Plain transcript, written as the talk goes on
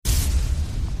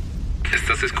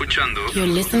Estás escuchando. You're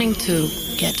listening to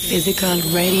Get Physical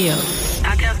Radio.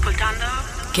 State ascoltando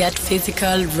Get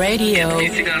Physical Radio.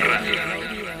 Get Physical Radio.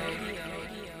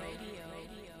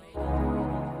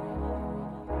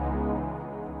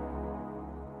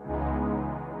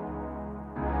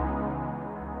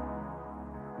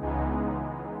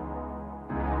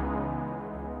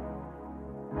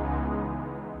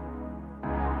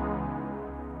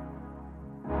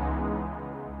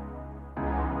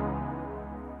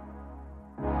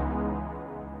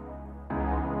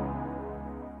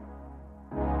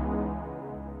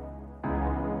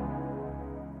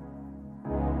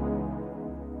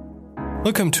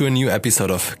 Welcome to a new episode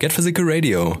of Get Physical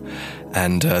Radio,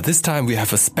 and this time we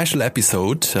have a special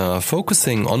episode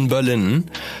focusing on Berlin,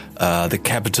 the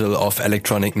capital of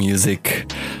electronic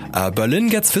music. Berlin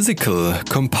Gets Physical,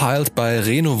 compiled by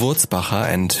Reno Wurzbacher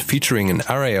and featuring an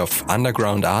array of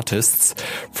underground artists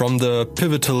from the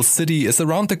pivotal city, is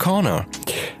around the corner.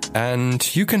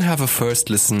 And you can have a first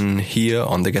listen here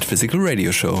on the Get Physical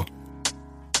Radio show.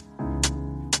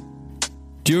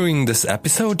 During this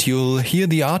episode, you'll hear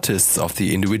the artists of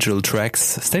the individual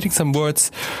tracks stating some words,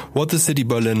 what the city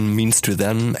Berlin means to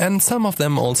them, and some of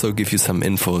them also give you some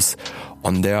infos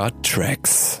on their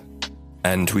tracks.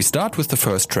 And we start with the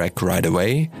first track right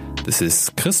away. This is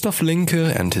Christoph Linke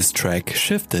and his track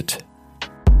Shifted.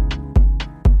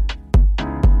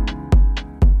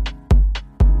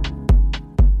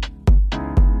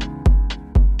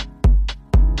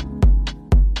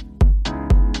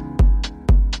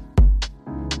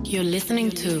 You're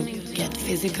listening to Get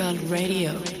Physical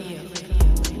Radio.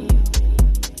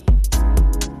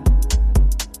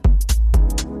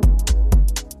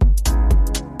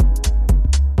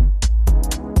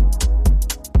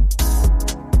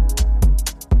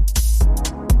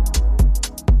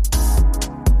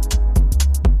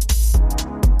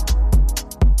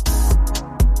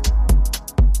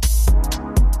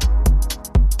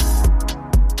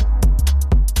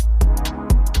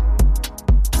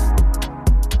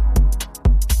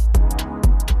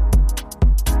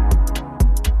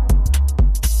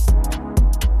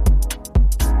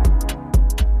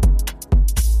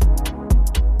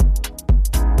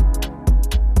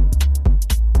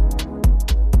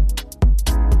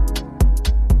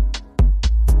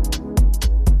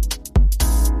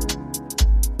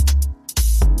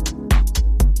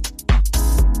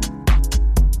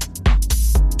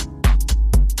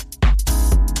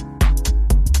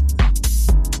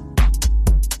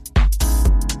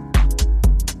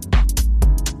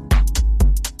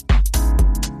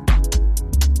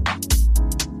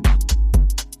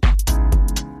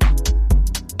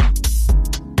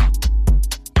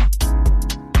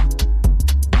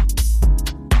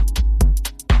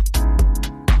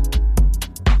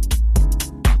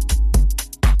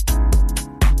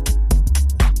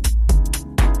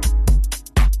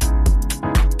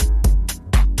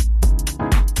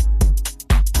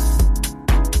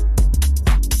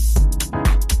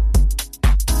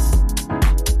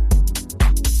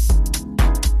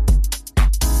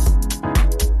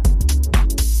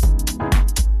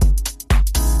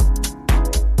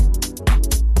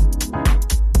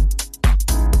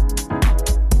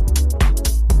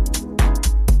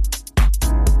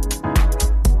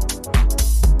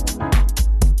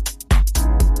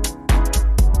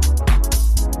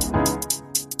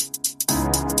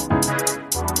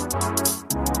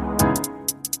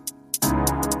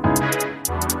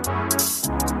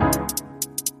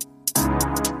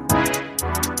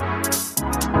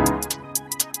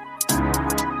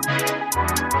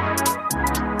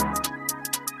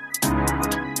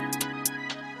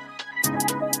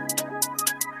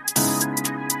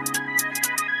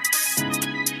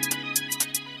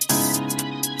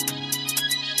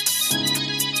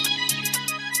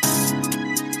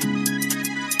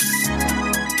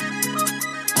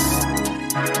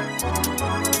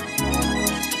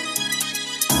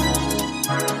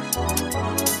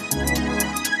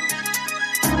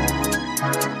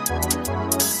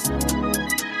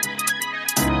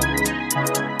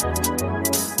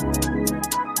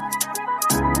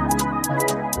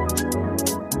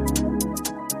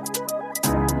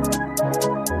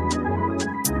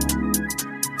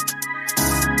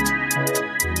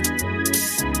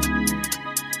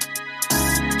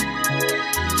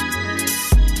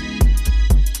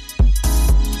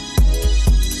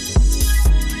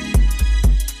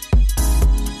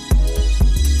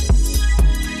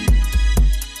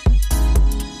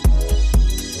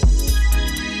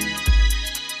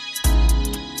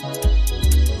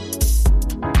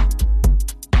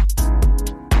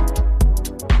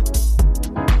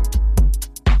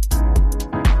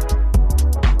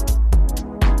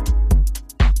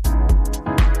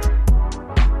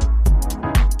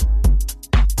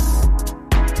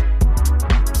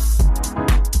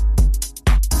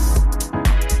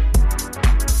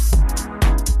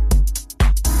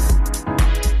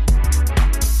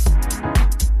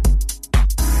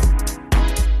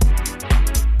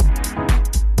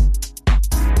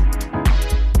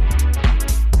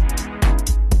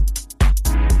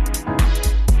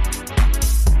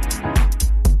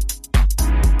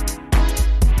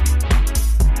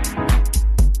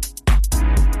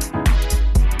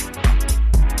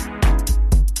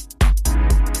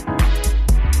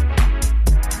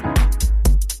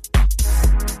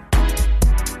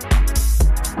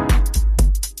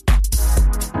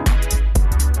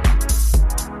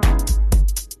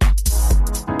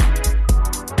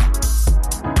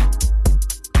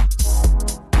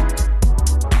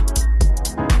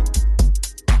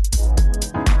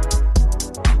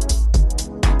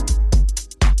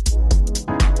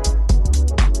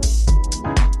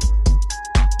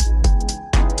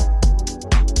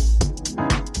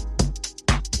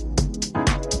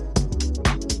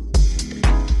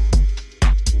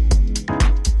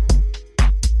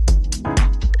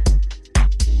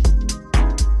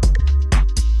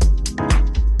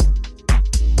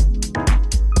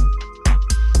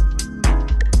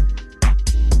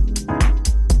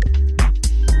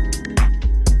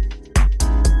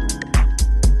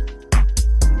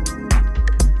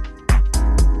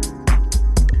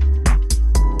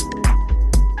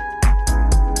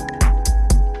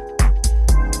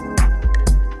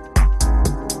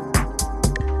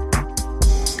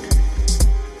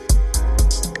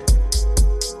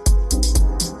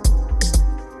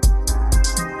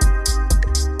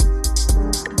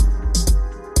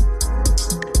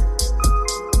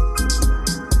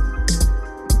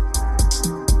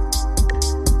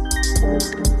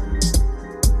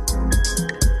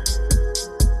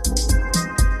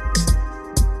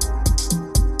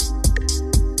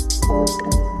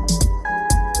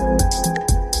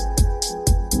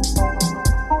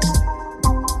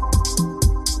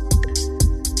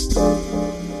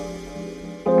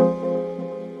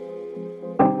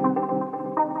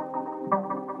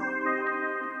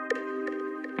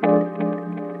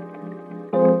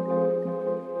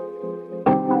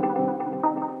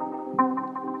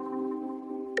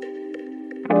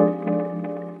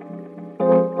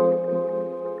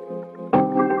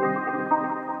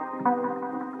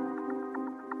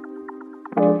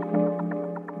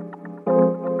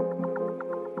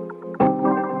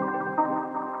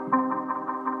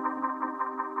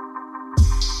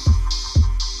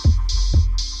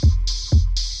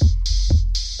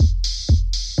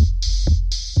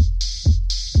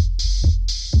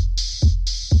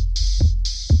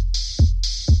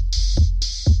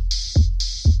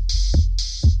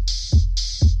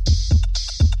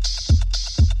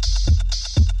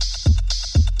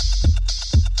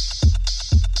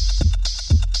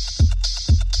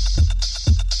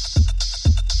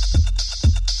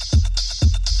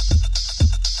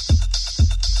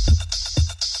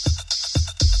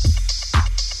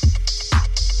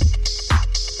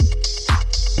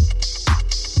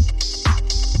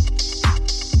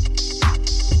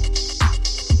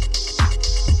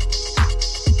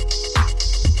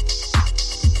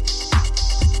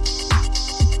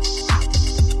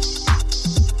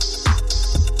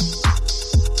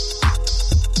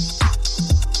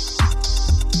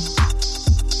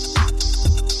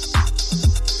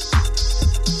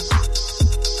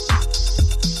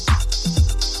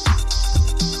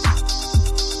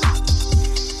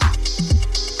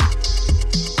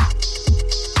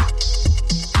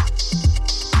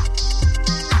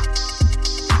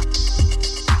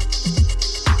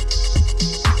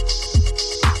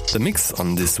 mix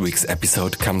on this week's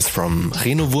episode comes from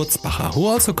Reno Wurzbacher, who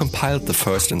also compiled the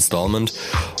first installment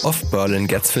of Berlin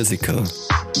Gets Physical.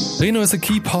 Reno is a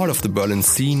key part of the Berlin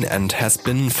scene and has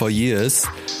been for years.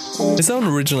 His own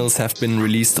originals have been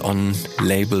released on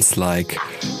labels like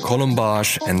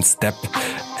Columbage and Step,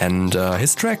 and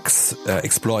his tracks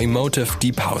explore emotive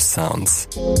deep house sounds.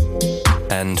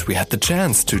 And we had the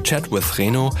chance to chat with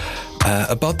Reno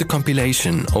about the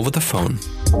compilation over the phone.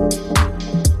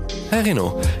 Hey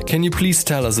Reno, can you please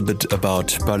tell us a bit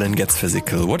about Berlin Gets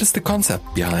Physical? What is the concept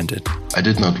behind it? I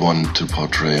did not want to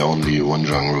portray only one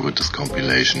genre with this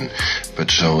compilation, but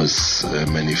show as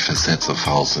many facets of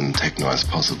house and techno as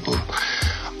possible.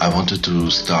 I wanted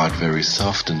to start very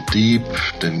soft and deep,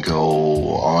 then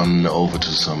go on over to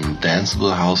some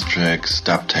danceable house tracks,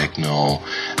 dub techno,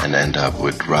 and end up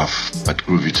with rough but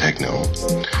groovy techno.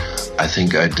 I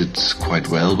think I did quite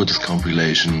well with this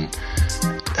compilation.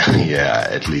 Yeah,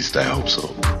 at least I hope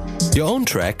so. Your own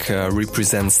track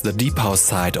represents the deep house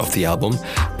side of the album,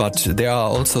 but there are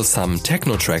also some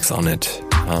techno tracks on it.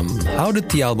 How did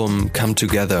the album come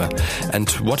together, and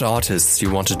what artists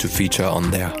you wanted to feature on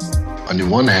there? On the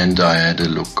one hand, I had a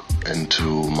look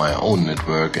into my own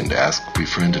network and asked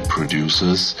befriended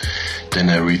producers. Then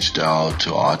I reached out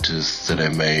to artists that I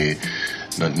may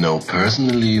not know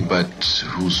personally, but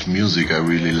whose music I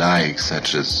really like,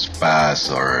 such as Bass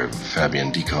or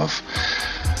Fabian Dikov.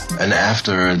 And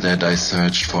after that I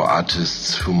searched for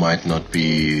artists who might not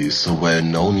be so well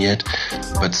known yet,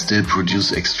 but still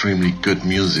produce extremely good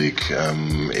music.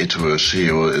 Ettore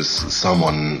Sheo is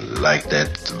someone like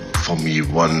that, for me,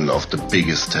 one of the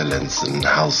biggest talents in the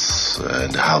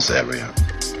house area.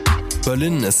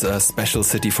 Berlin is a special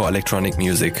city for electronic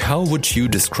music. How would you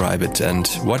describe it, and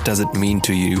what does it mean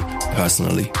to you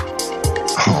personally?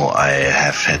 Oh, I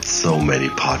have had so many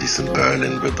parties in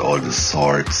Berlin with all the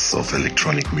sorts of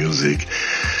electronic music.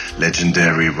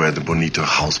 Legendary were the Bonito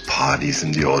house parties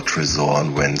in the old Tresor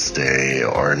on Wednesday,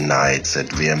 or nights at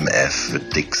VMF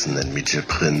with Dixon and Mietje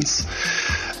Prinz.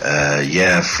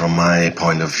 From my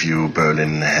point of view,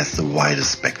 Berlin has the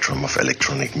widest spectrum of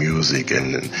electronic music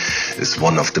and is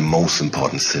one of the most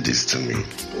important cities to me.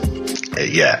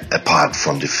 Apart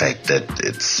from the fact that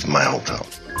it's my hometown.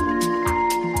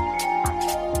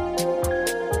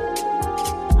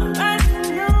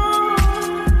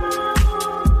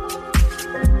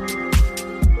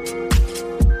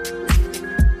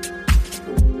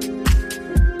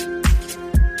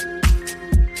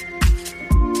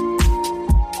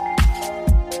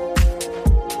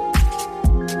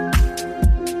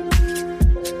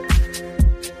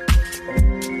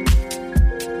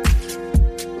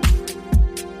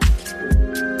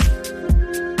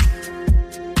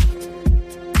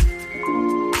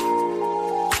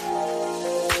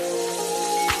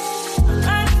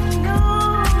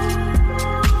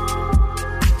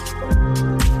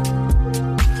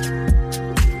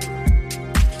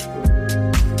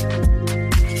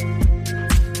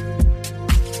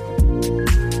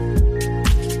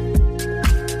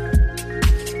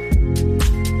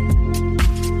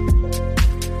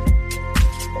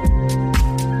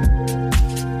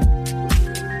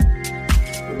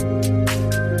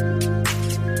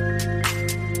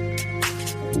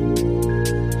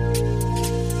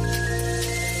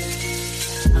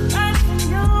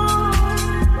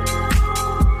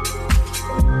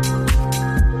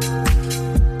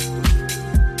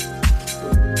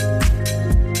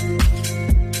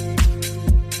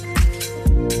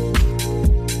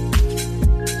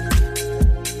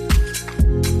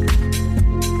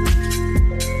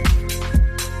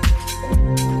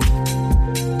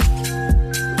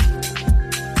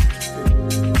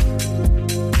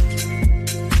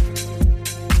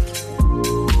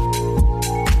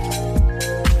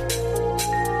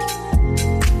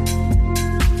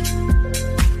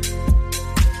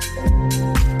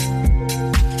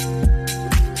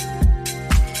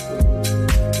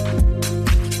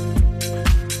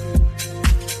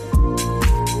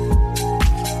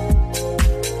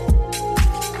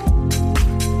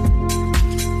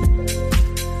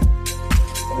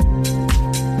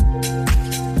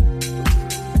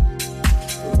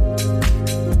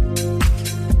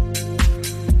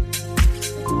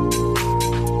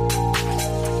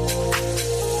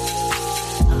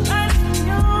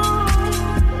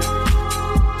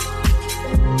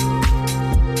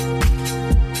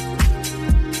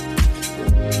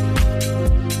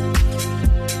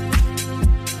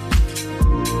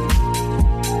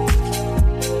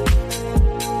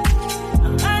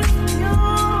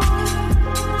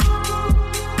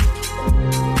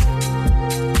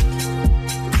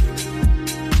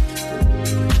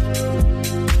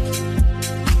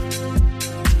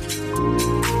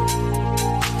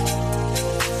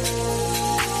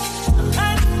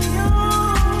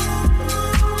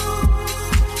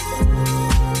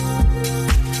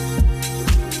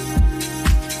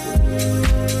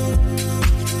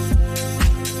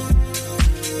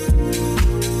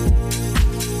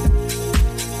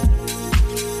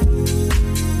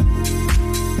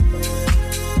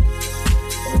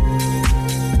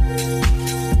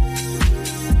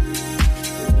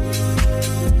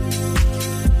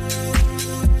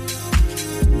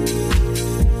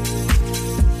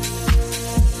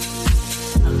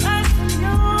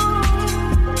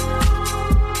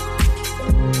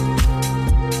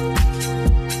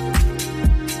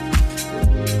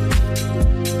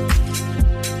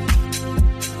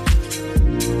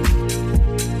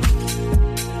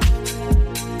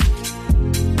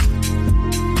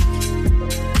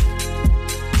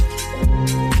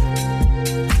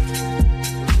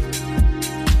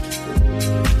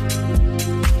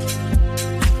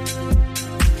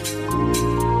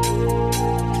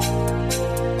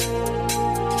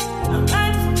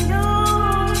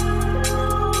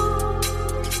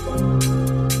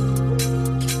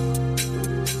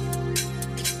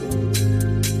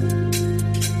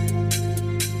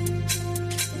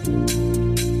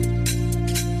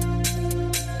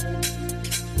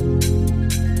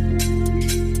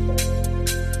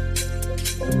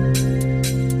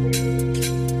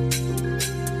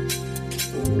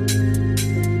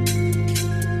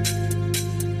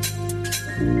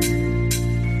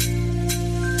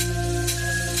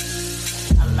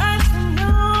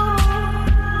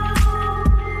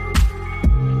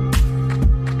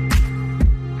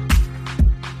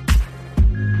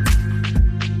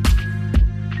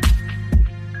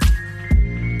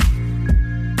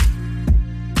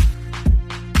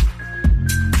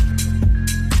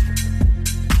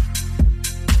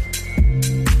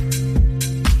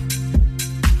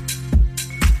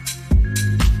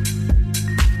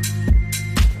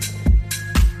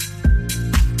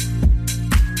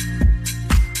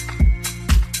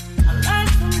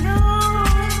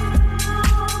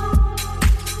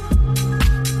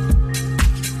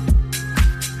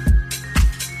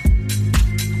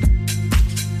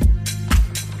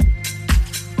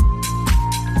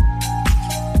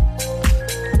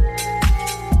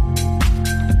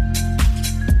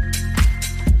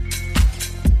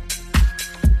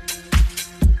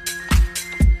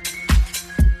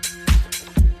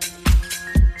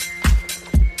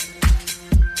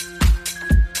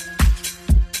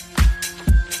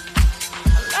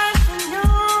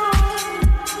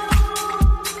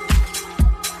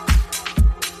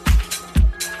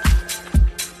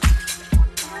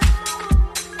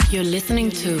 You're listening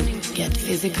to Get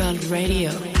Physical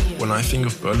Radio. When I think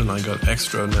of Berlin, I got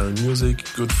extraordinary music,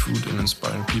 good food, and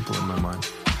inspiring people in my mind.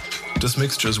 This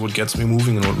mixture is what gets me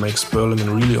moving and what makes Berlin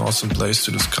a really awesome place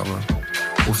to discover.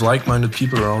 With like-minded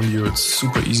people around you, it's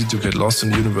super easy to get lost in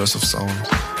the universe of sound.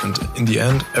 And in the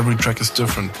end, every track is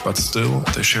different, but still,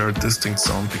 they share a distinct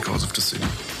sound because of the city.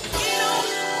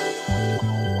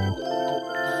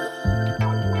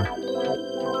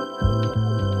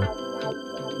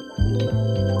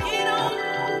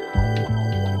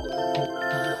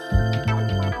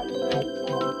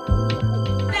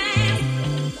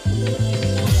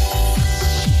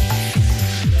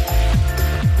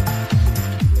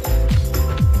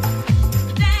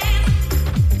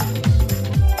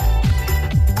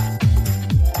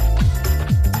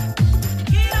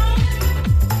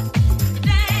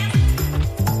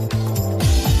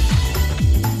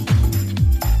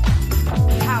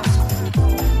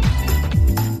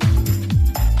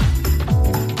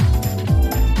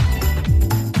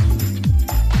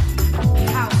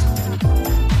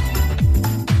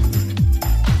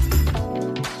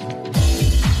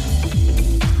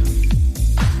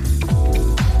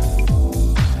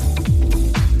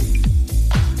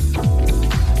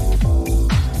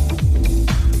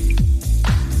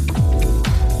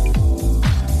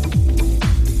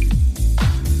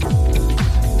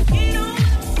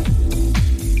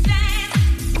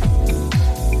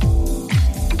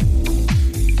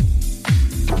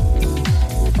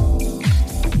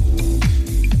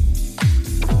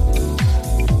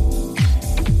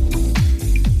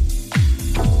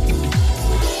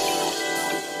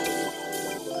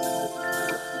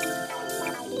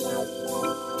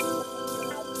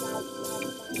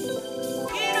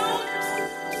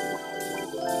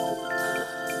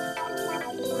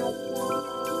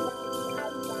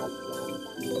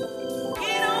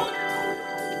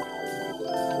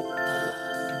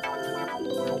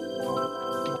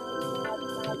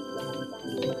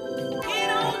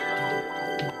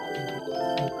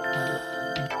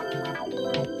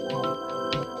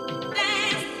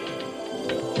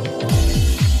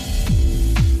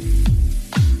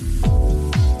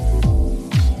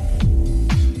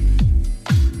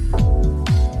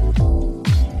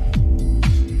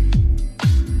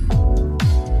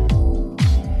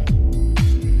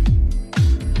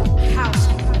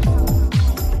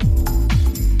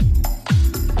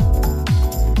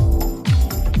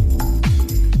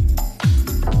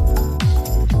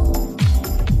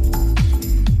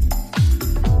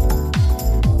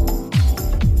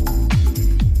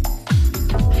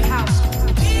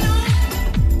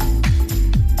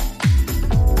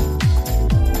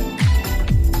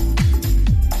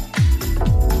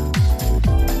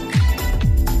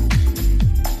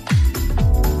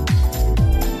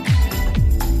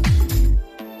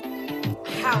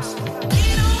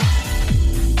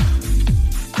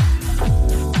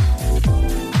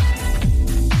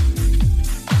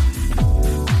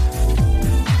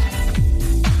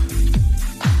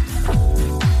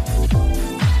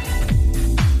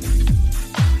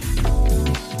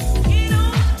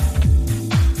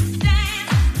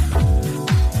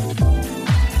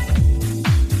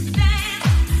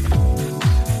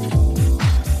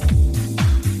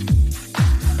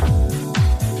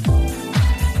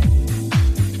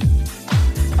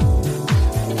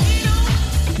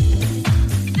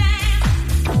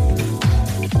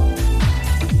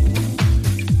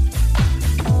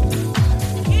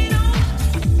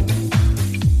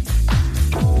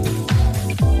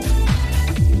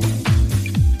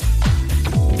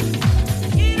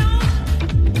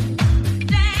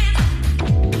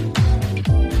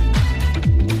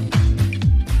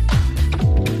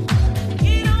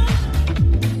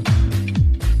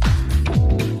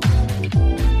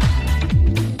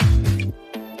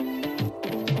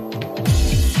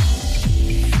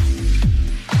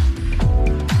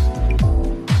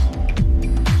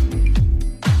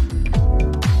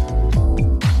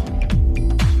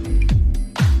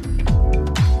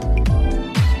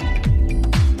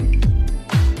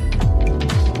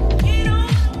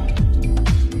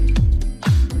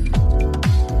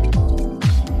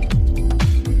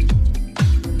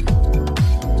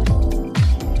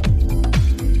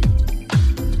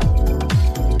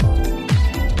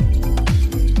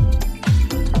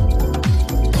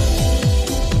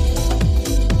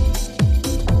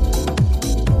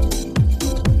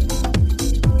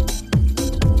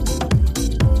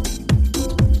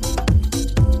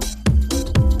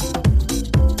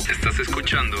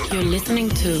 You're listening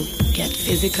to Get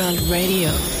Physical Radio.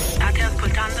 State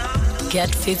ascoltando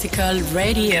Get Physical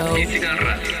Radio. Get Physical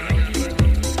Radio.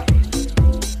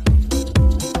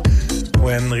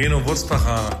 When when Reno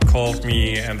Wurzbacher called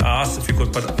me and asked if he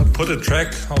could put a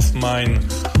track of mine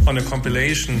on a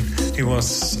compilation, he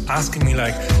was asking me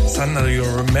like, Sander, do you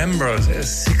remember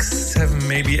 6, 7,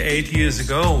 maybe 8 years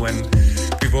ago when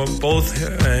we were both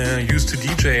used to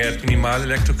DJ at Minimal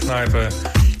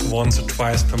Elektrokneipe once or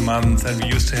twice per month, and we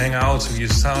used to hang out. So you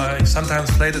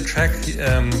sometimes played a track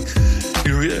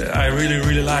I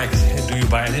really liked. Do you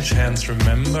by any chance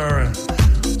remember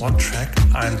what track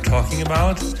I'm talking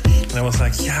about? And I was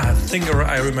like, yeah, I think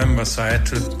I remember. So I had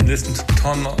to listen to a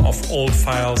ton of old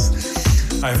files.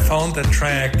 I found that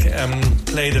track,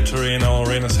 played it to Reno.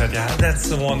 Reno said, yeah, that's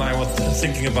the one I was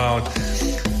thinking about.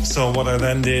 So what I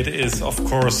then did is, of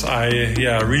course, I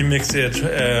remixed it,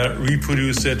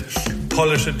 reproduced it,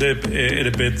 polish it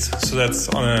a bit so that's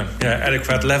on a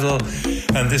adequate level.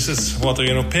 And this is what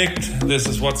Reno picked. This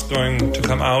is what's going to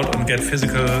come out on Get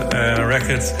Physical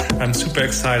Records. I'm super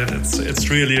excited. It's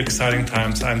really exciting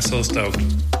times. I'm so stoked.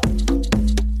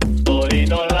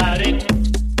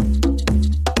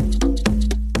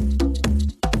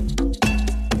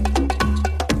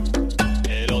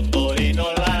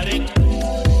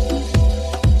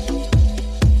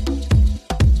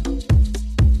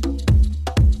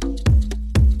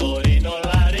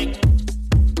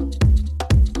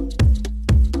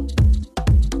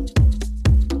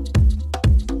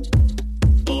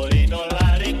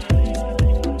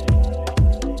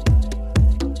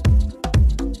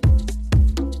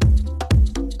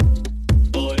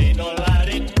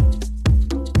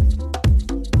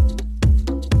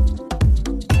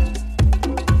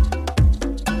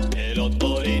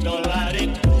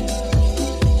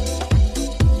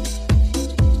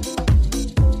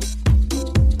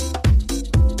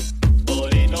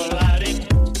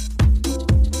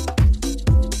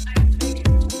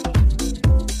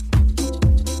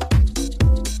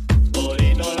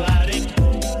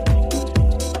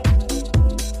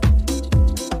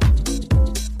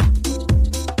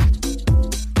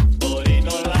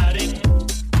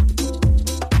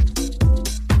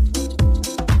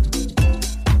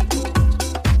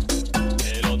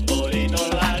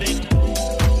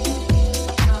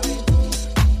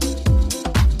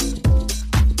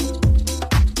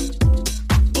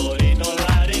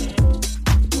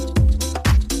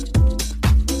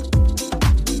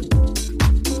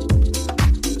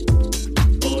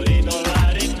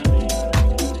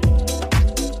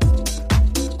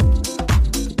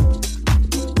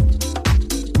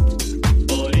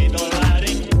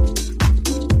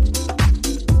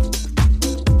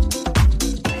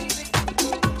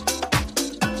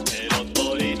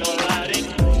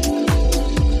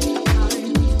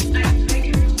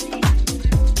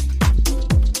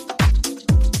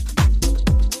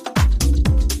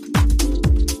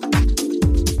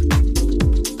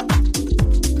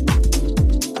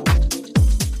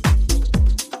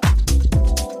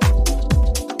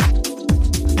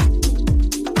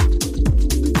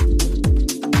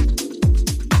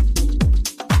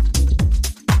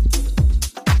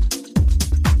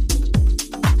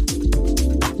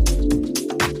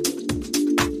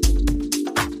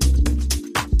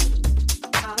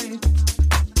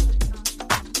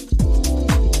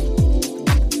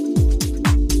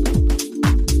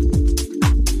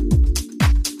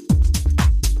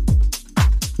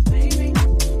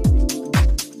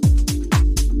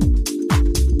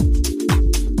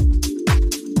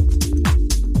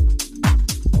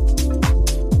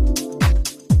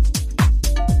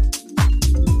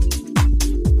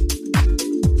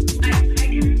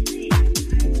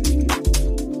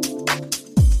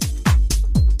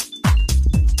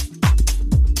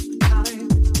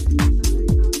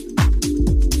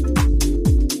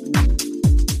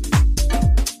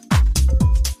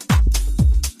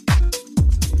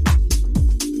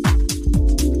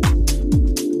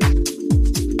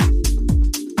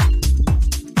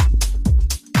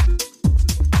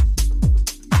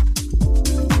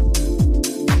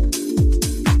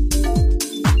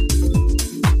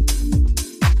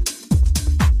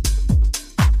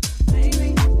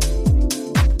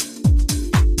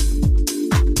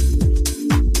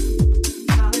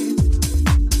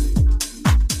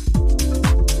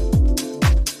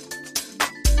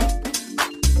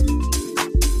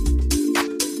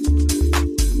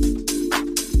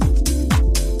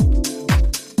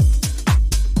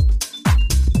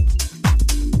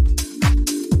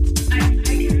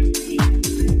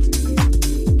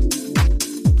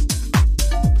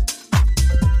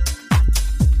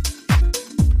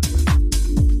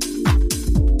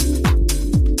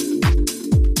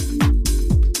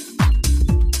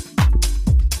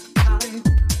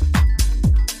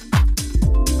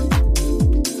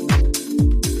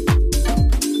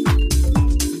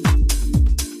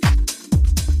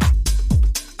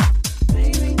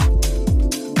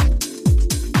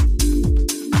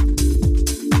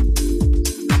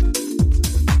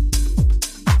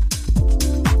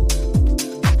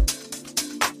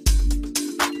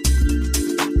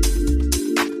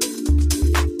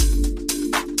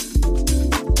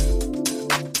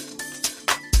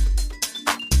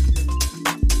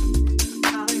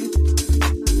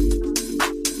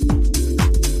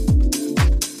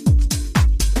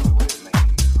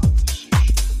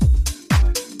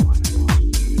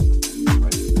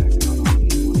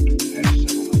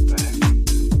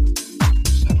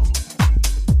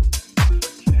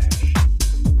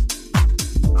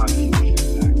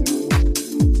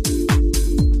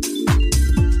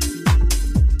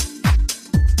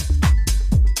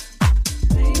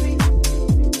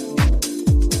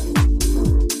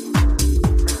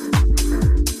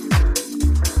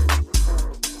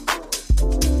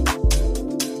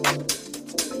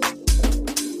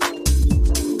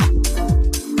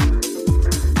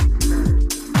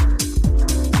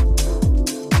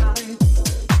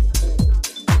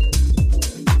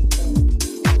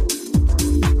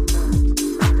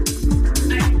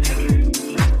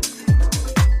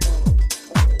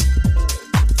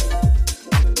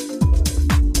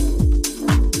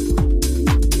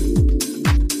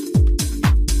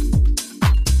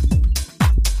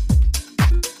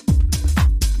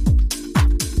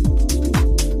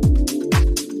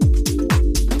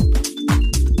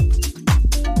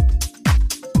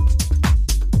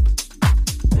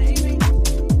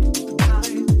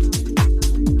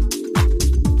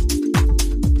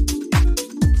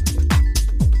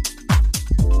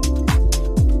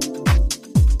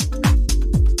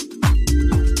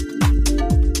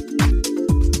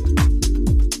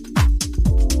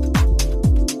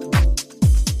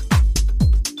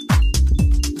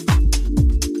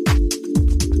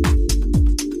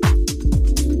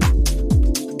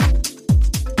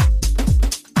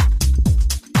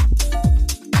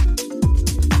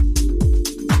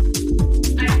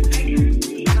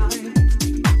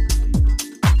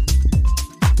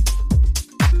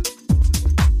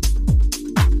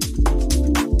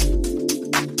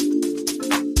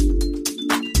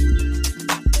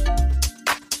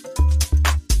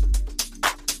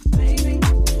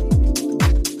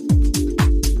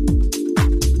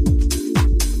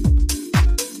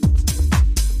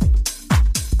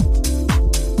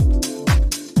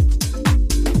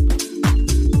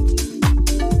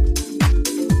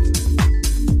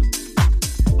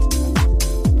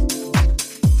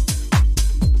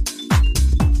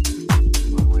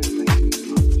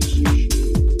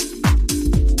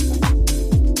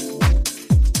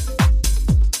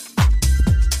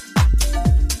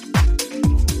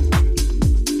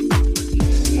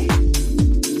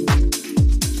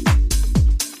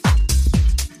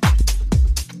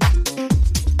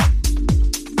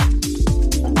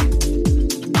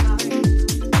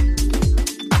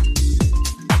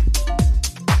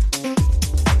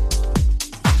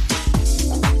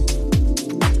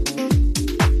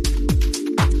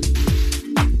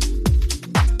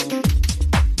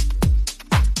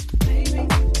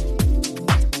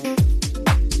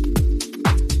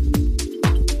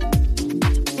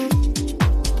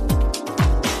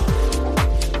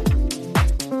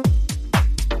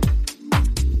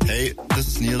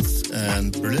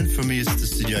 And Berlin for me is the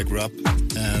city I grew up,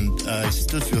 and I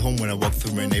still feel home when I walk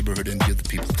through my neighborhood and hear the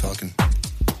people talking.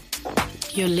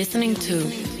 You're listening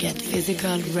to Get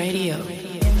Physical Radio.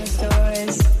 In the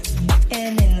stores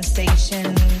and in the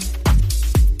stations,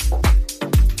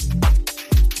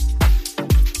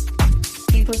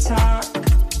 people talk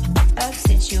of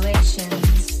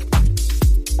situations.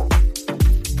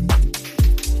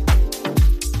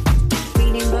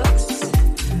 Reading books,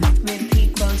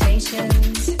 repeat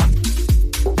quotations.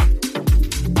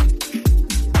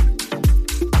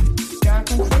 Draw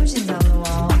conclusions on the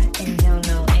wall and don't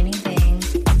know anything.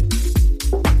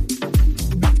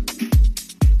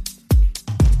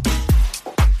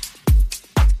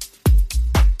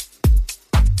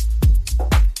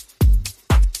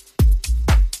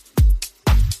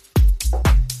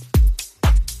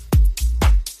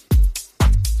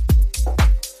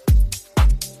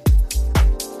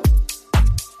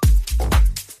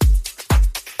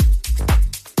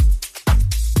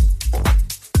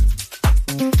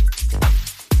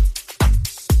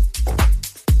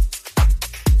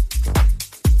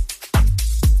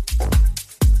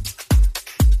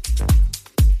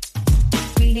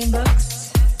 Reading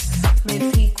books,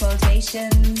 repeat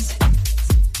quotations.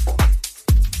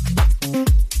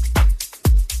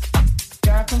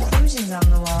 Draw conclusions on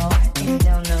the wall and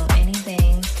don't know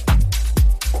anything.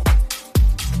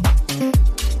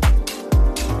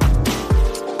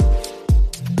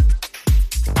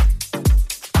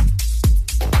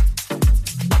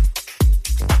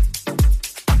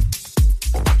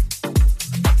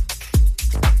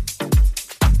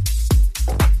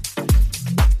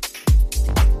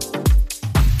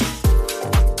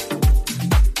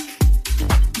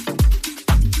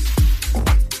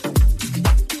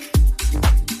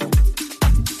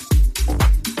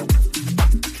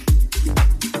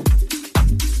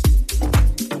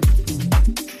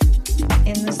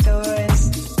 In the stores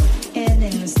and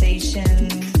in the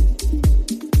stations,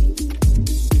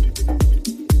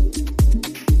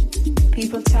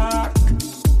 people talk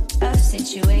of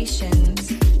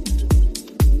situations.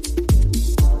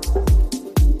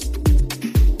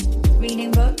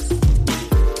 Reading books,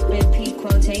 repeat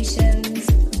quotations.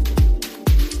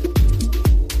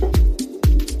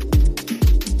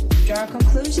 Draw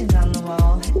conclusions on the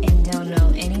wall and don't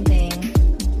know anything.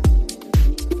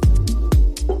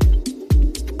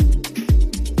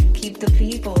 Keep the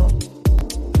people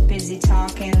busy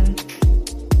talking.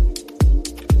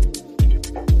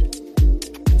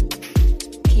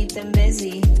 Keep them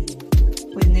busy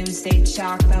with news they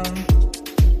shock them.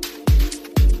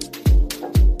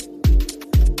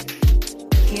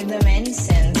 Give them any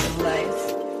sense of life.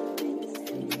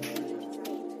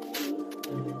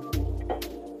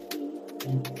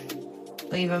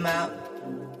 Leave them out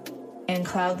and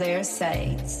cloud their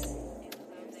sights.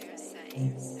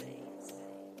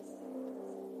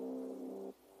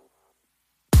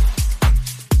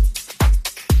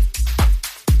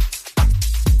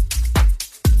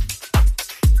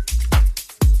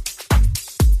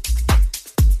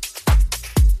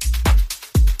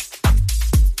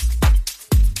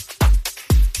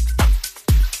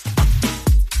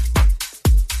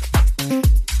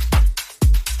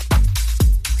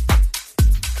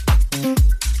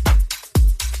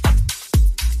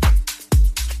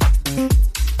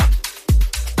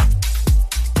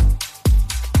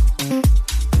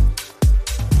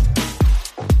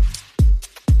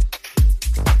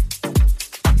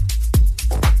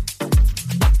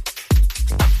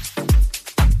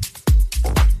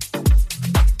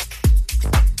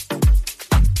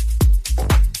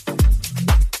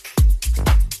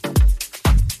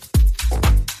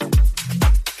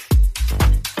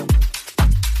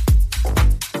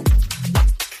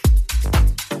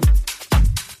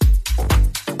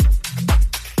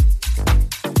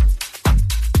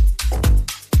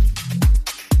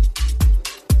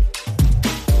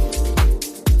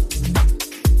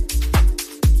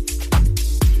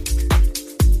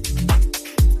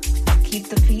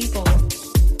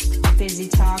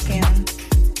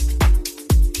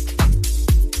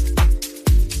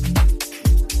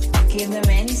 Give them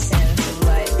any sense of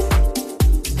life.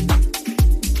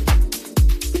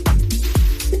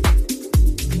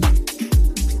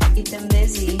 Keep them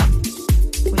busy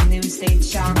with news they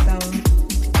shock them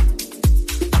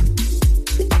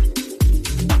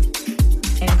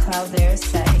and cloud their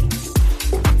sights.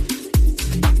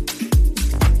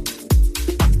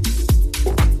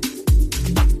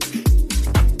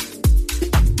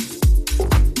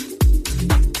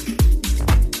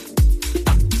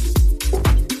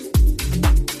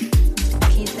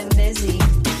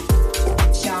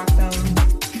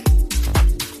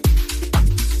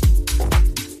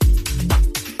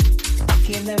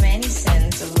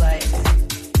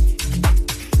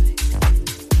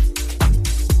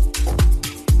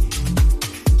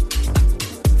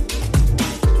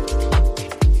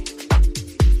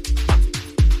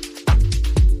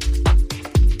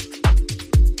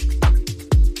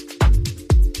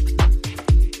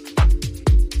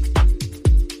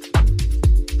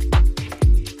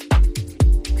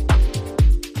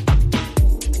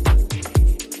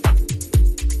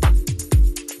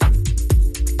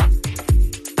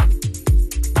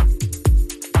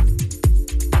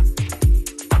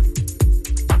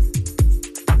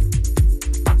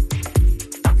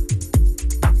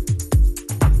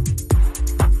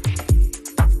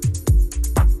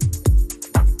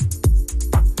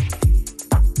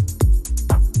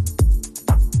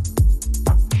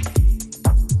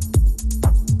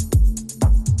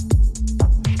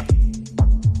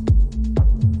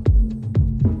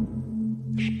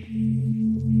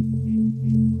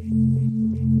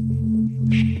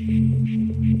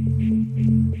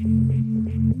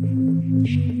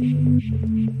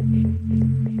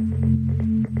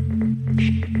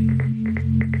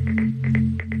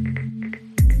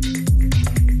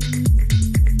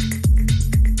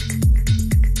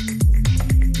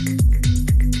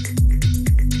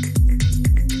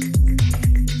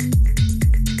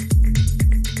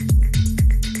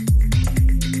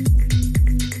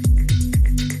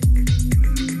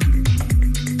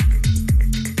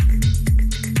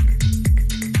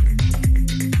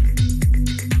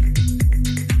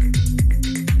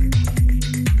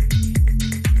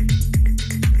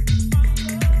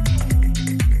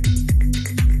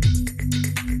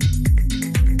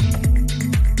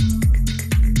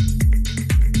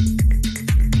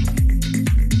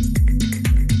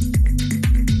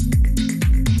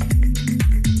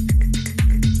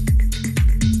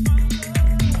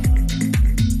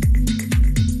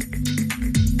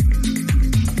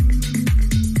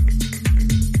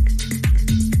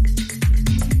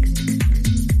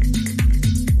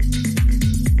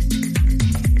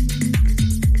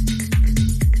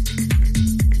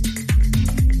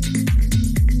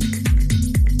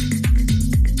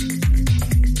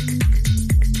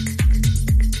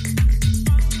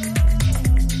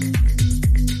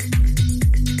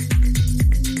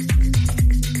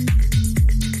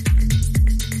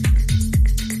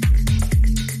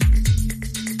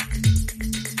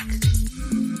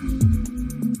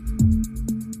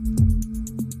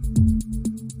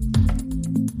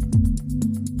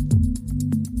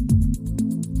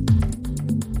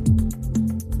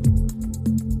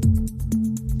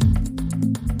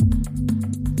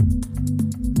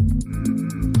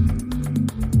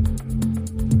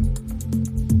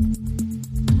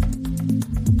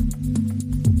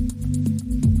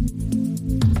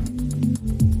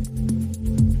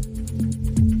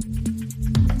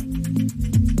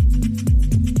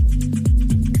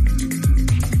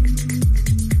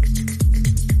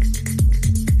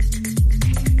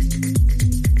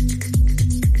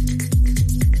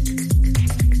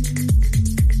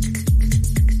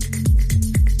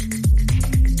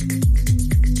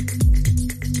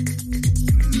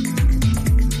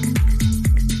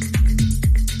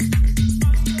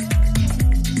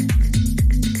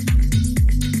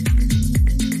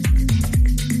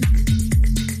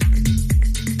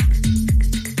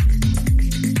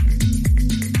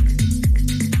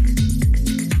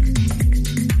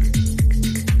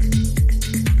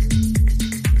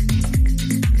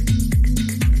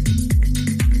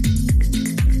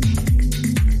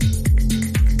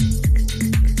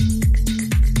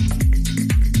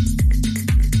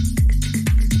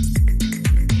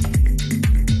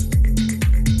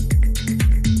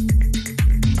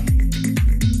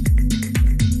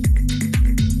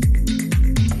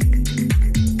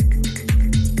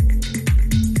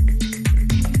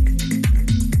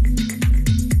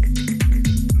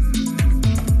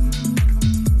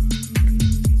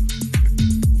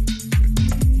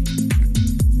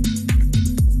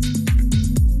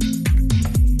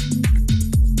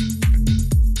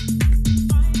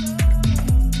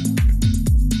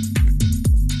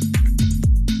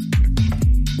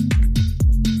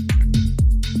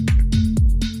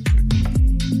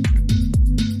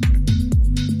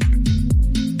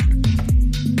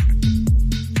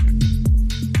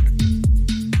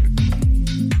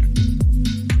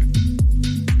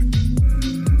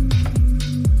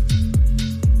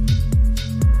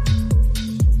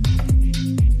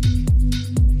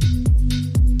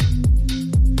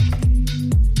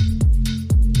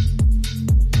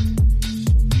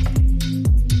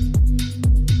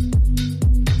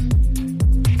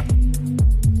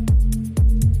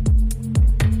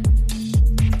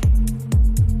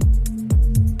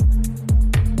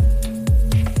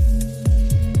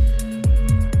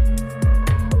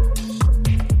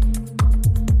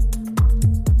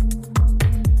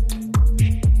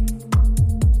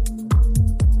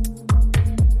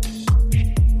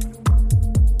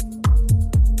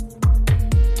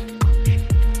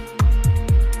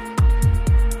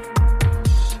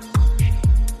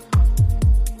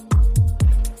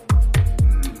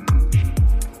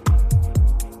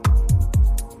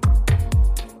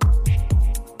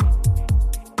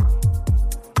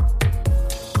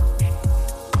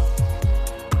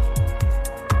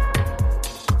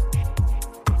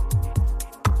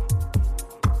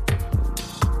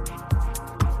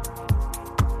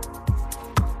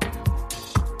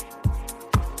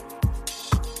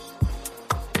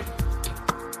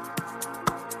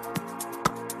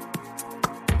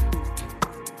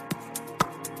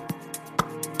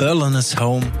 Berlin is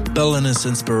home, Berlin is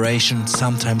inspiration,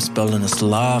 sometimes Berlin is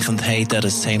love and hate at the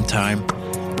same time.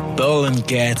 Berlin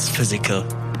gets physical.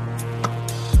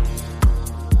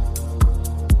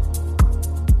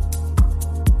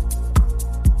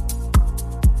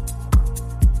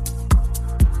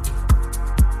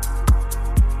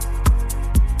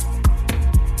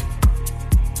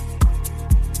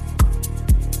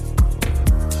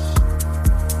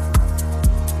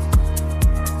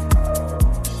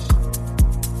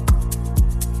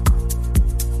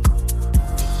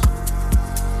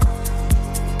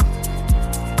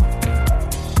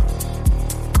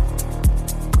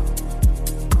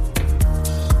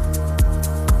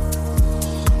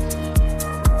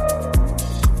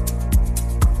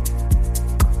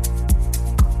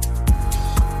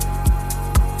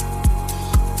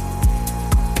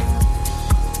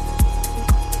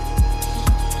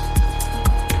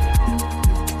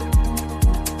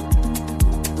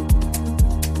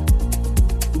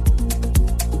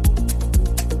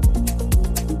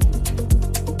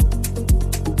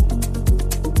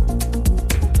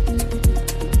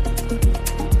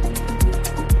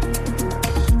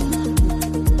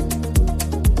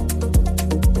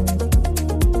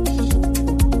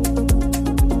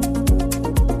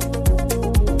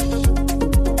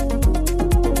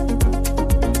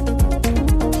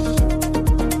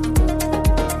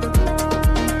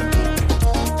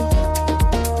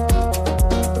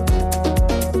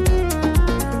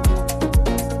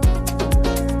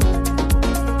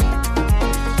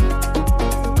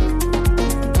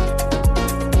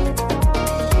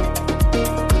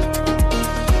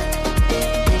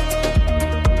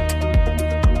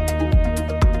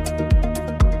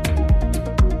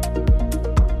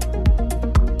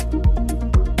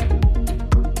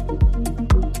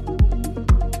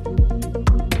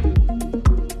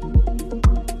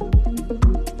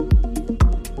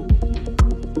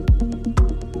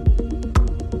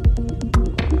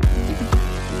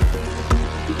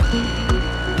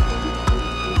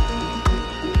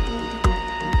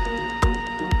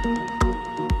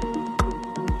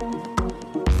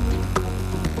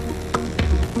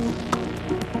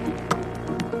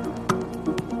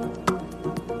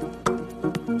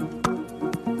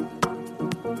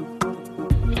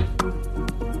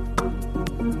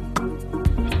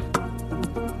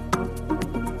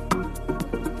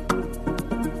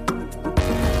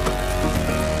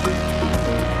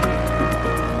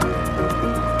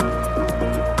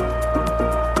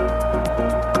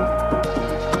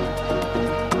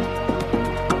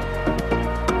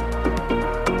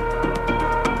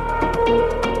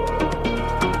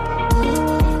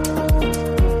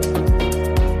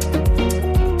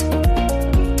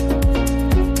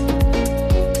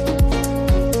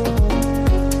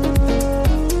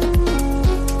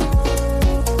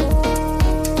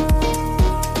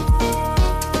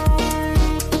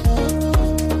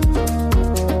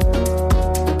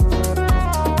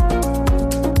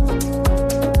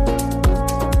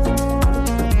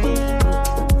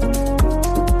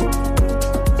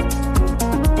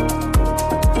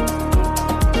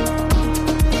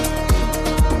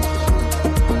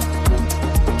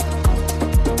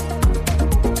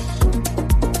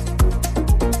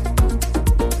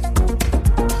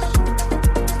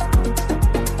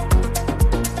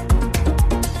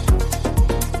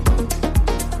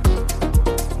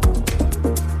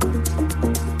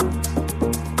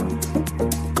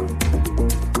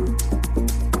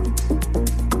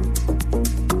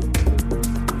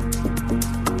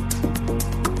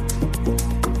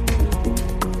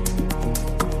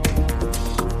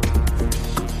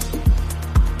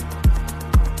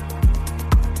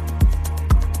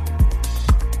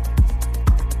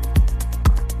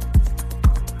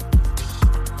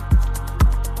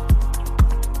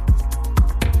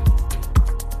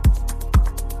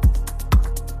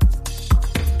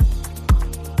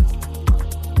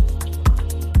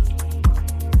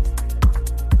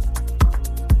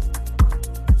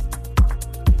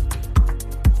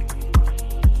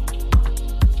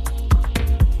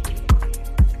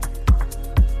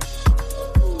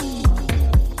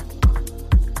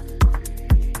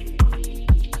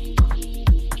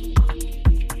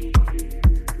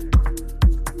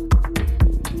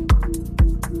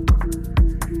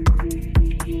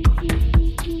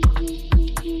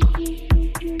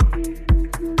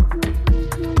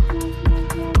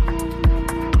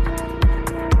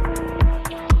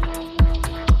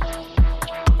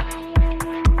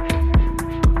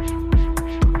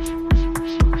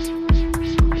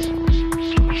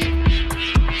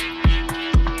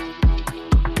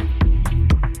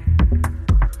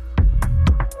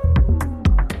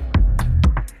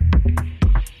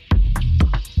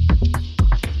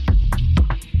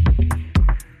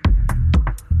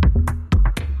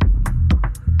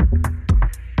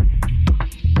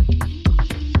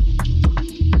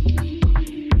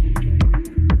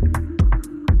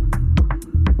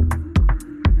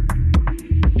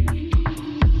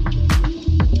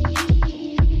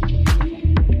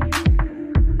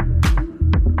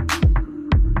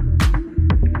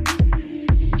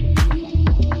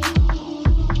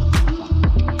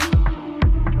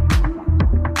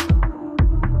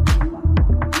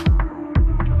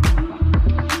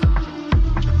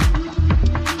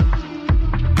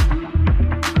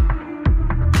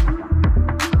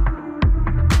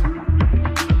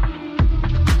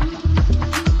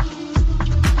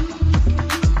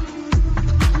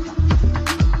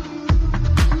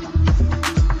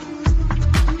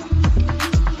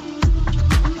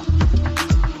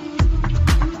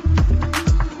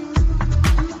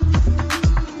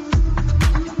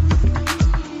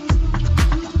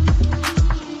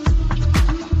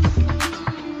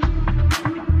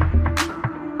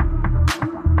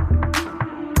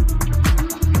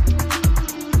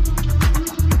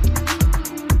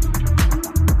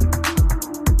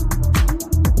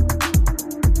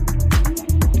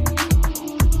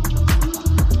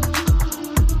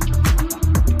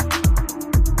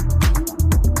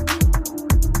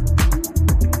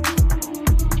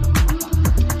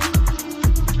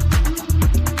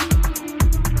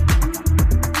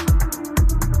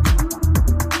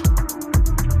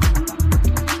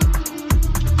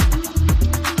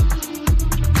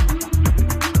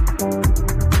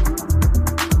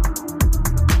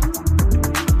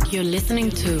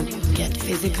 listening to Get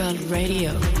Physical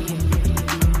Radio.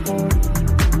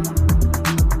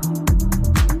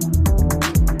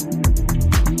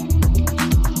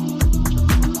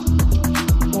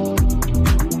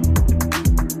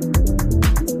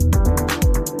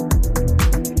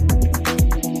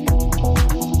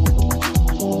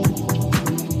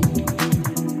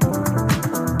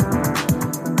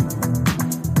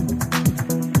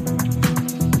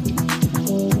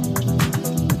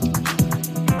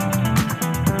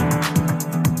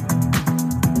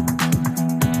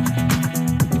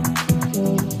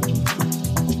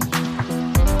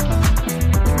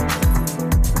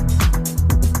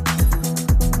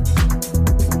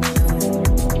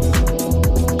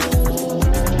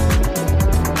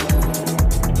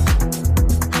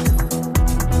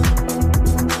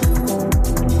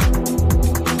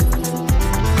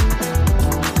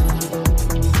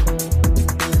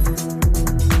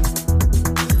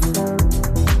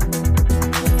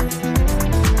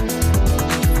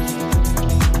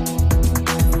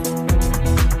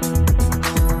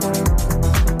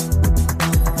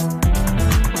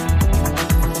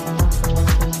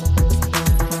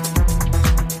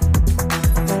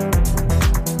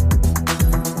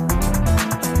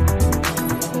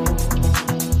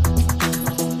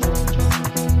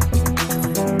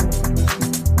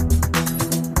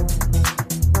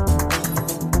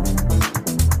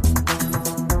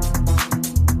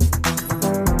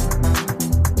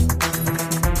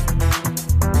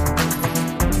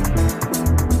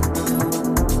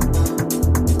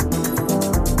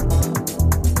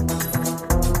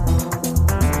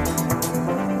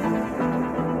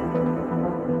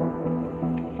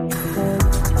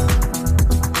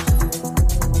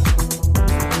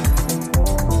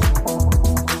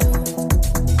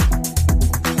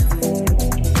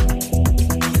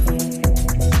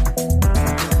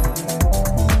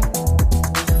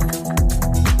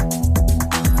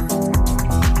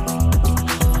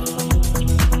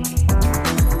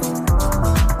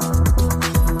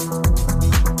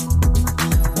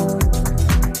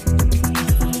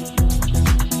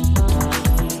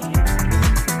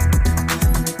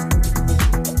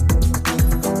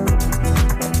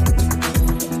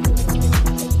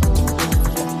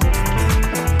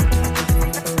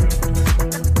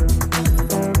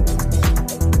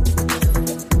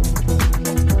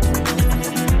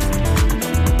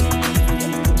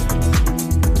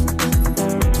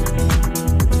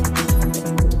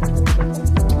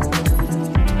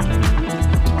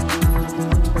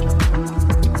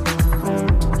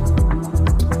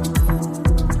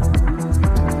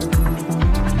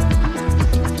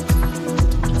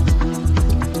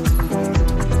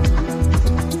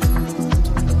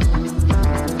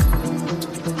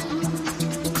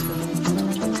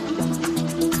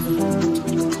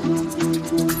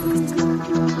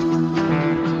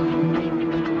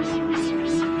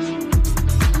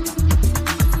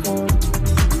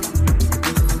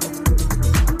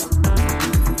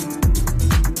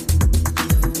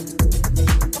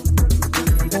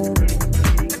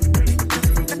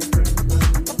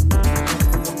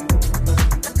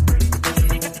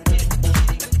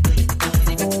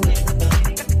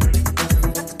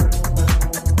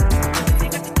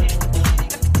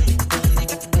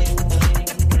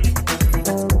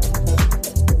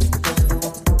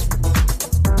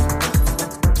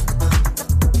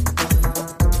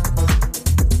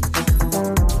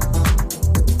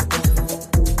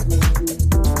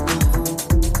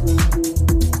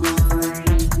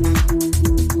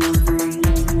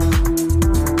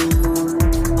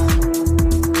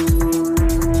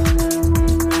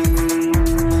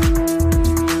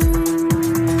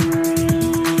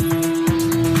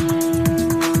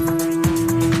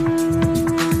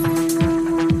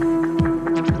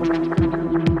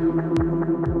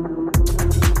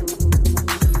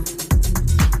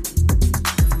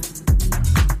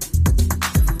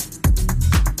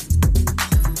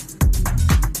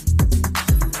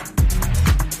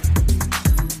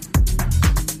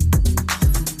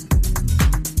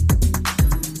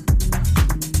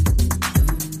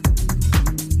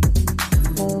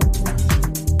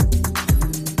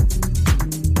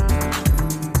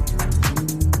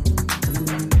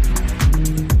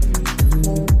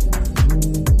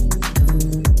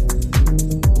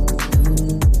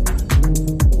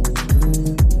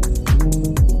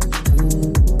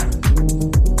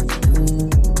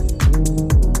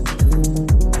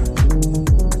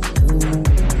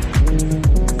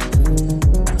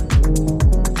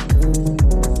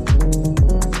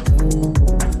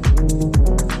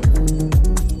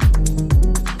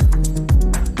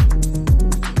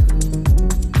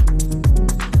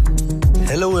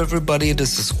 everybody,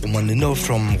 this is Roman Lindau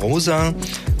from Rosa,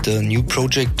 the new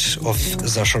project of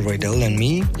Sascha Rydell and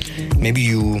me. Maybe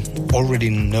you already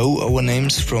know our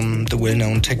names from the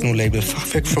well-known techno label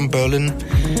Fachwerk from Berlin.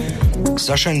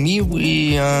 Sascha and me,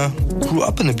 we grew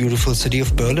up in the beautiful city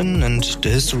of Berlin, and the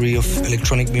history of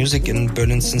electronic music in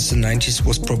Berlin since the 90s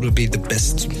was probably the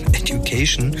best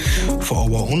education for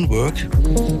our own work.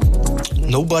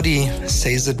 Nobody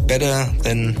says it better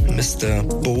than Mr.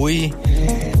 Bowie.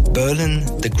 Berlin,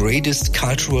 the greatest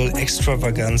cultural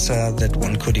extravaganza that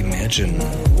one could imagine.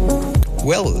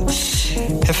 Well,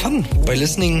 have fun by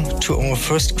listening to our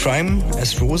first Crime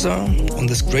as Rosa on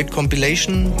this great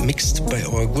compilation mixed by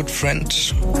our good friend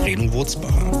Reno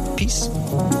Wurzbacher. Peace.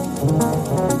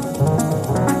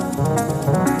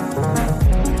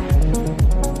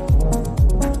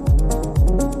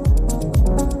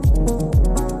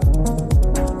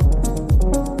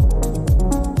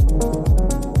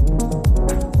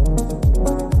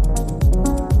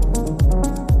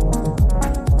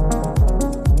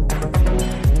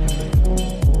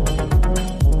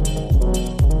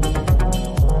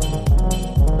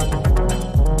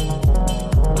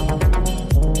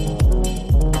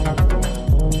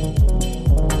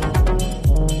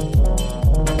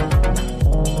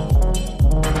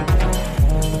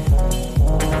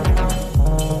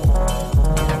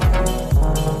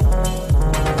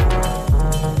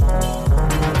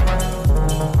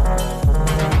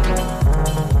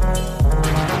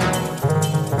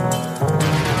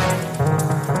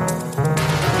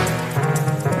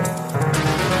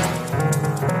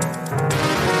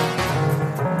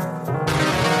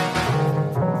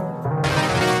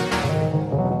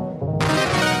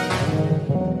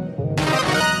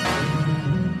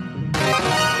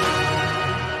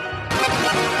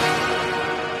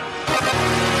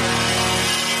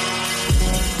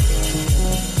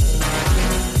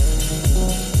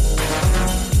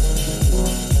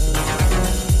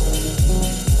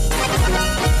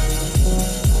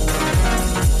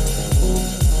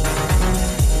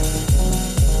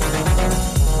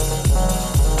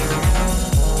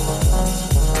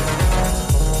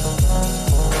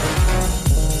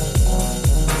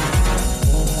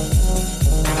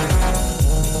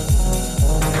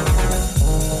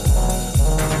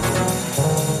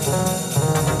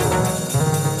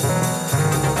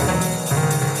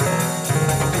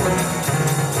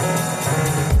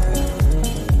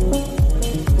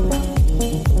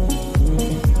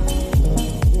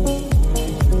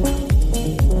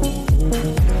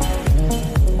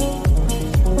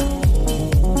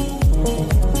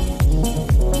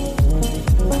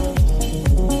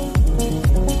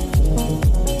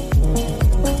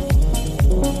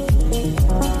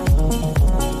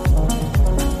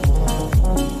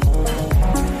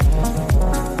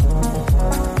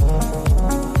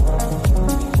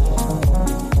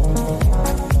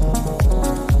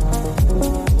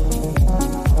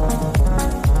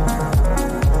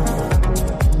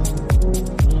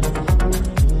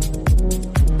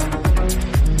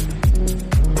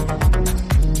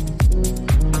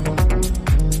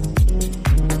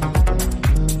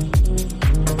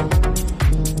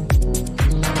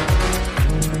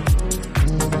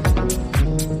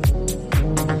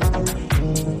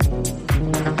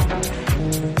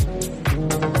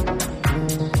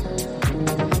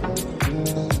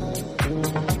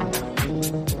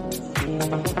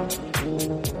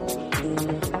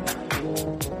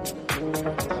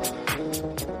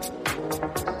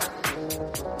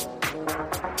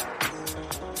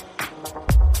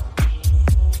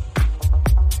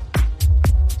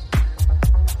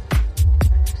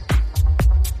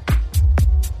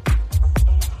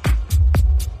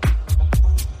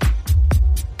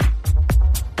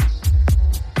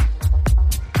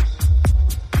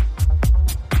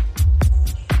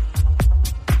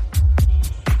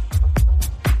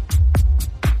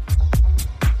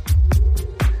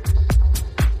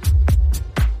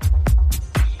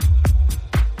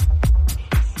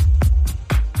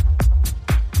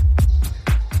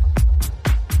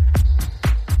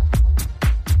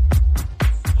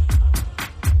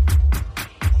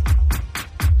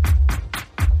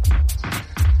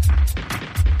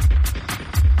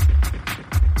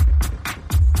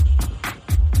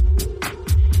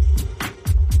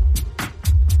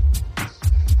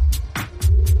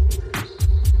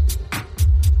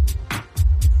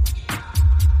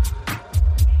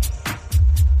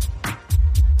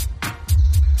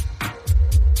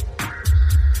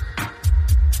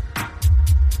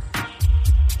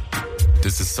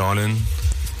 This is Sonnen,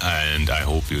 and I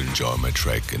hope you enjoy my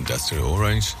track Industrial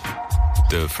Orange,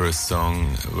 the first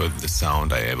song with the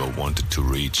sound I ever wanted to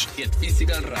reach. Get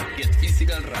physical rap, get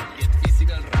physical rap, get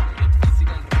physical rap, get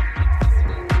physical rap.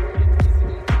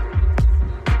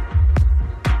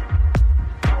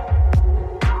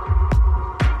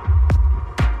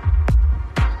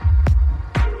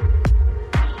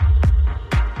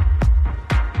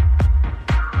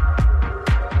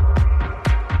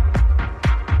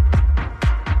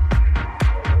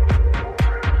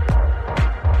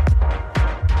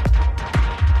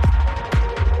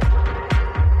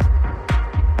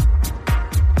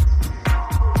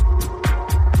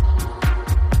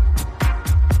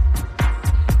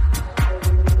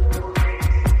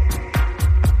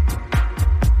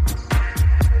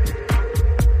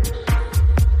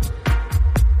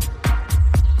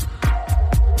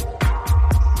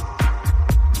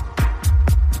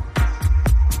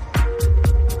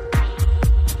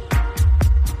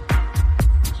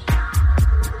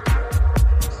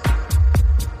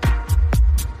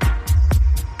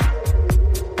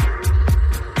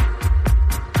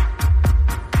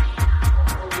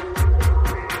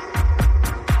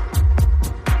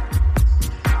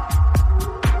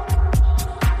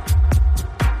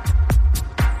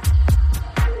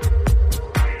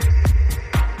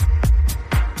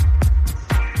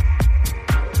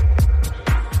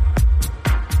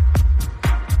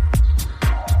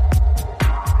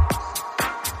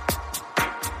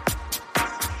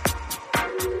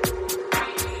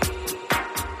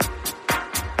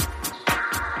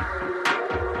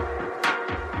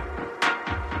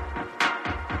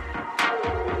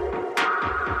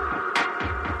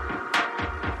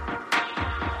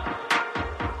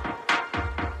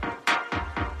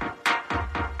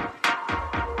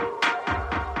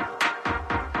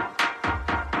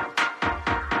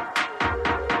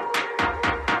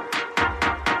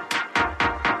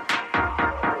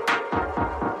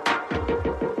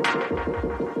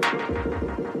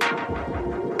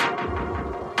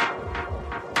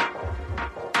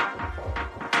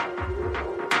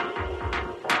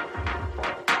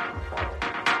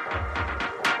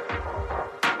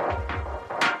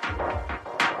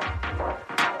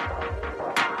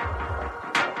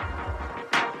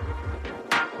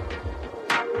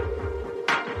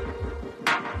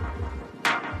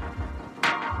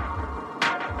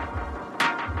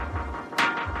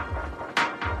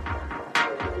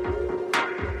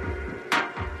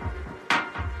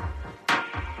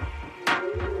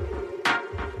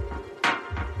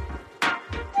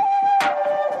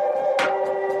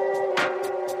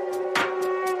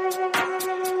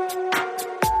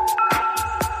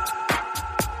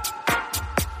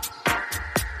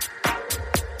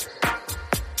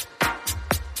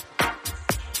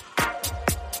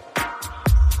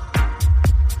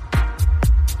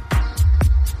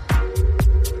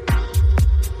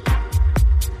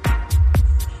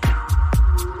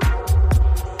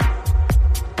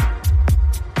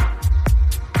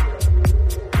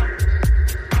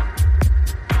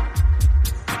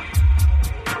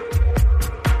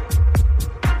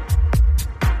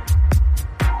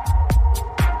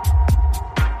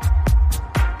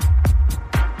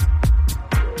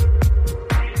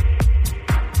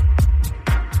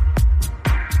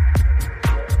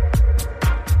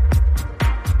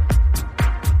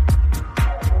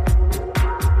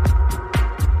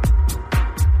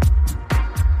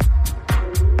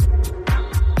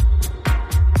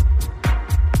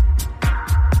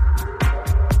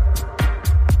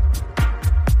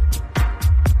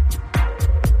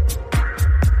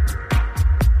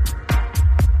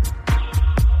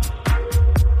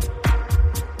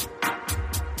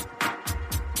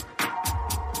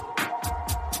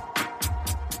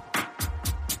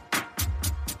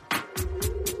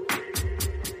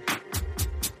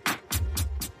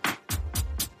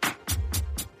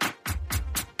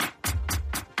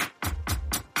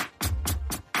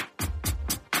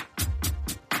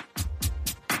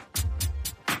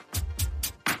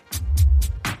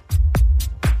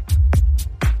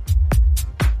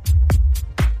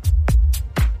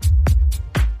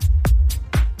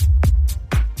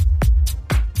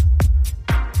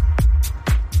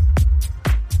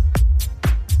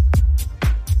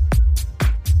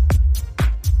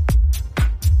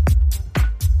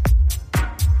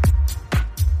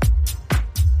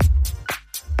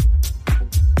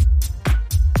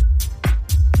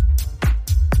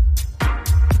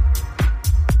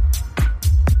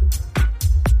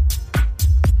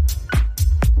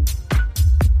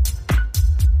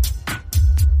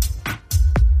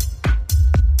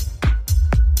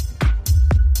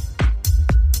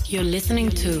 You're listening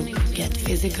to Get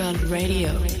Physical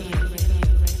Radio.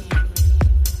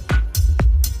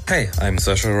 Hey, I'm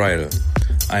Sasha Reidel.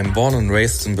 I'm born and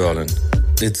raised in Berlin.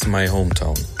 It's my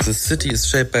hometown. The city is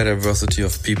shaped by diversity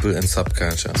of people and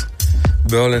subcultures.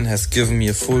 Berlin has given me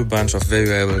a full bunch of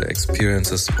valuable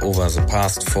experiences over the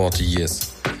past 40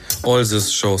 years. All this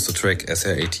shows the track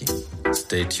SR80.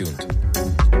 Stay tuned.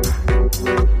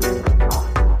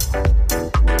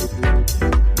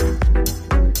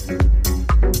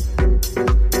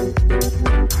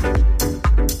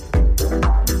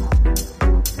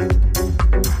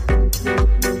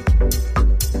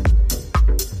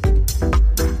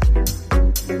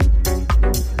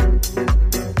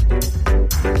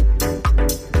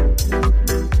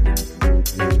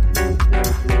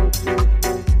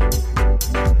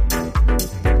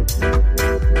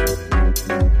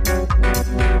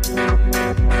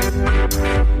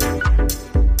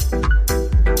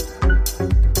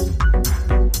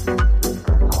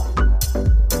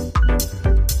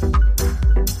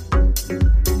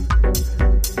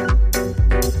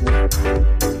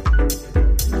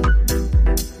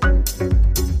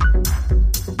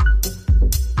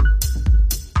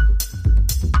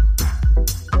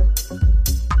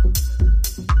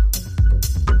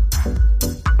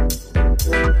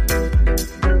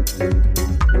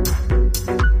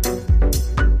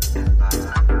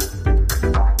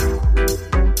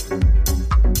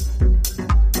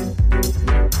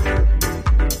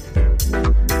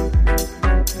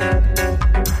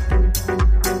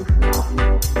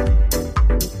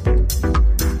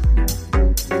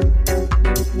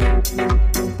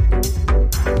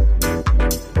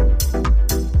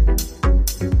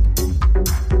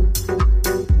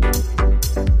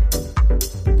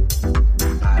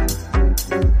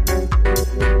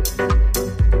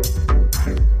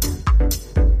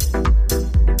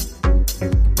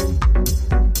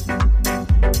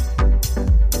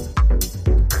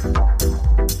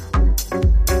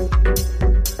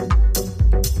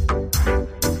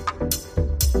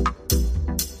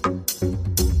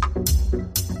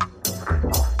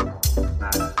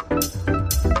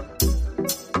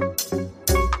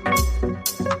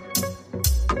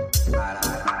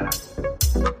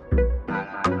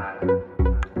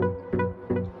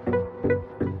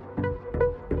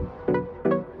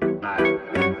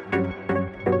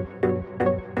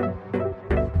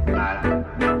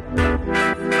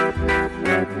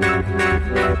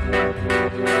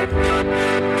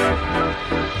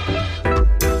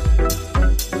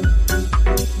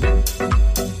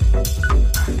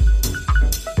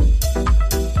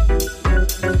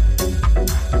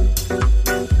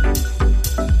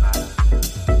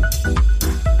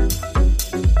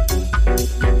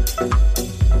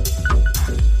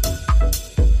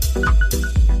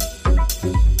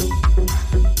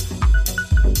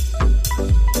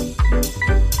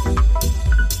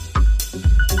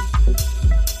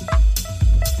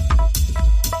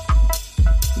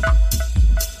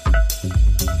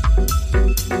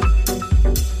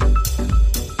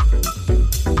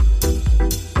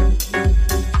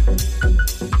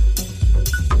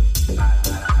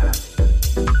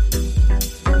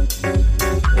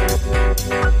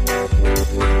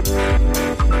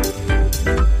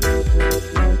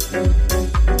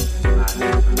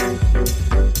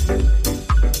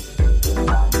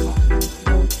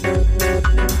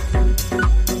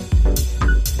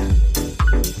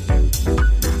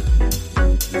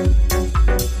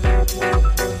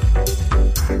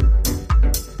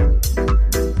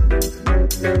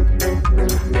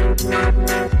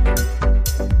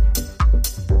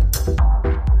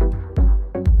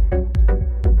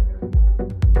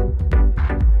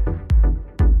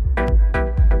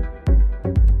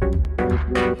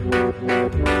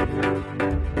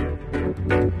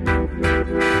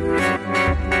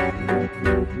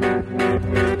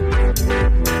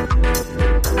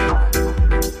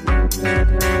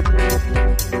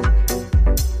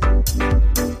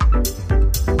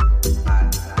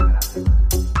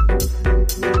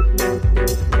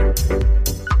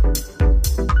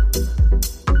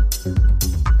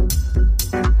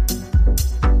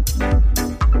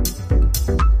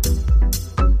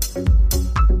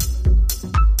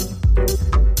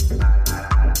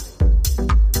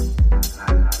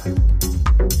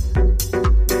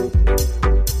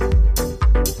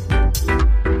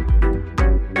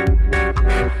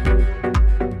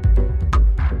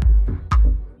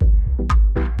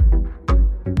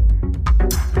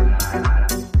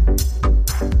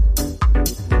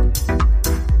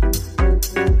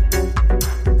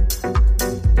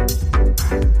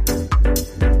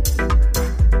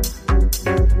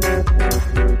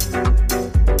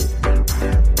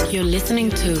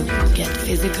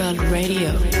 Physical Radio.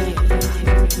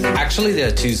 Actually, there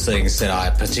are two things that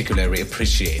I particularly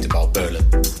appreciate about Berlin.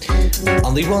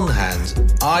 On the one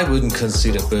hand, I wouldn't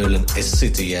consider Berlin a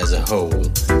city as a whole,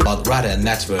 but rather a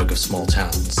network of small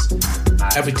towns.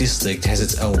 Every district has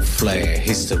its own flair,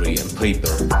 history and people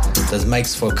that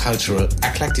makes for cultural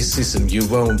eclecticism you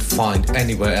won't find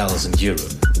anywhere else in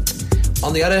Europe.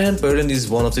 On the other hand, Berlin is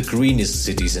one of the greenest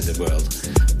cities in the world.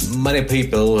 Many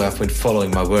people who have been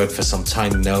following my work for some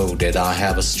time know that I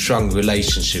have a strong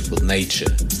relationship with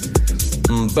nature.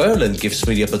 Berlin gives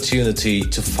me the opportunity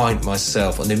to find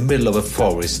myself in the middle of a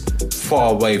forest,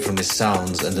 far away from the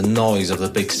sounds and the noise of the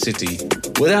big city,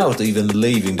 without even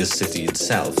leaving the city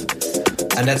itself.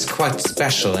 And that's quite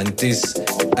special, and this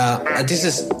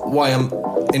is why I'm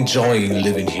enjoying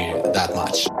living here that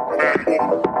much.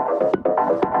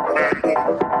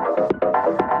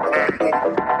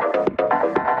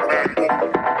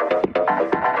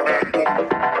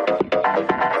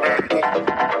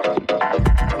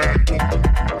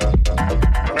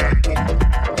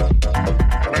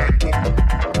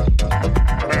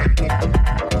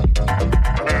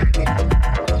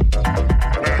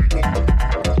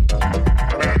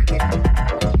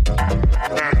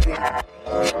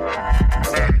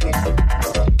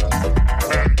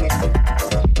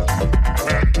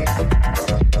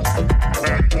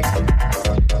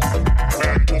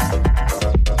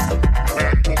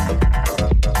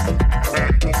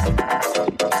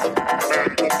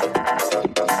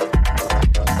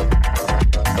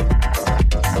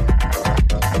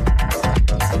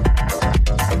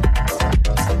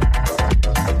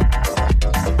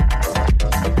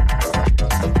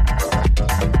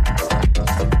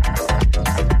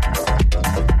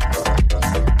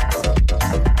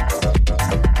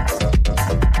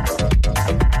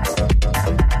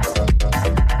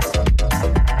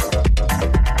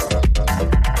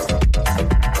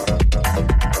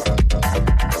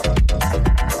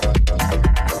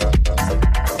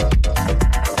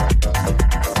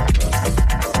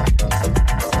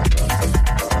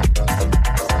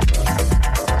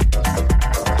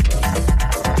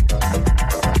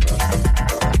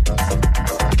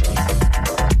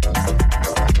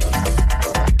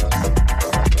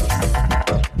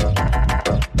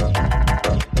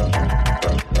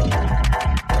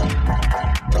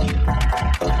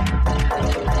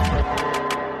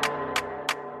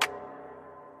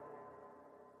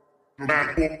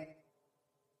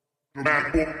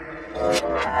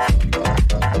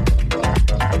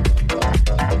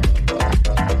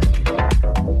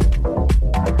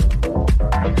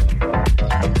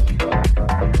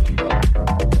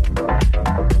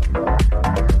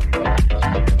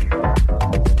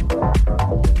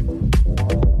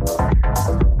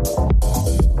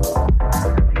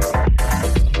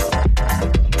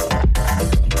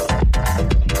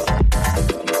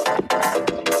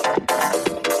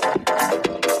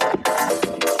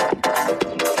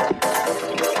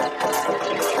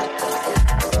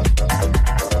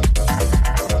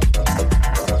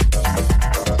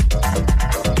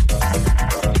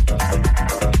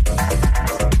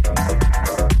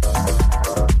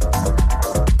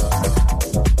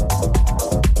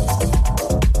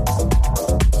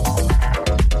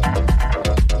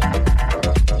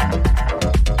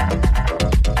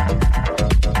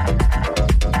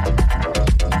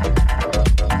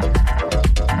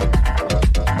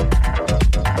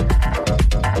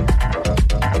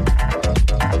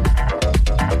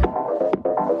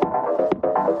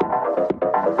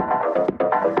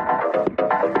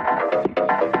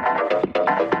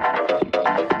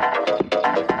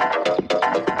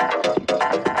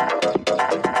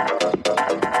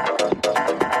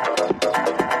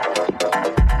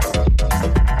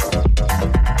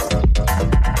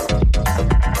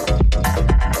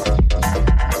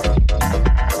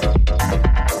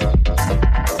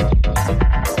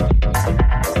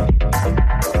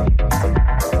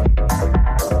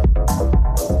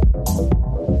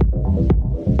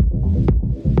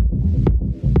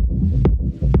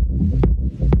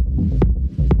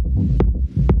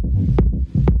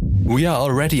 We are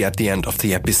already at the end of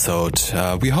the episode.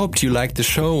 We hoped you liked the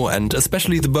show and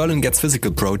especially the Berlin Gets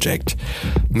Physical project.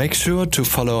 Make sure to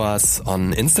follow us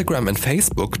on Instagram and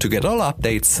Facebook to get all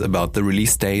updates about the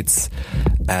release dates.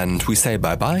 And we say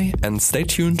bye-bye and stay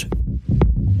tuned.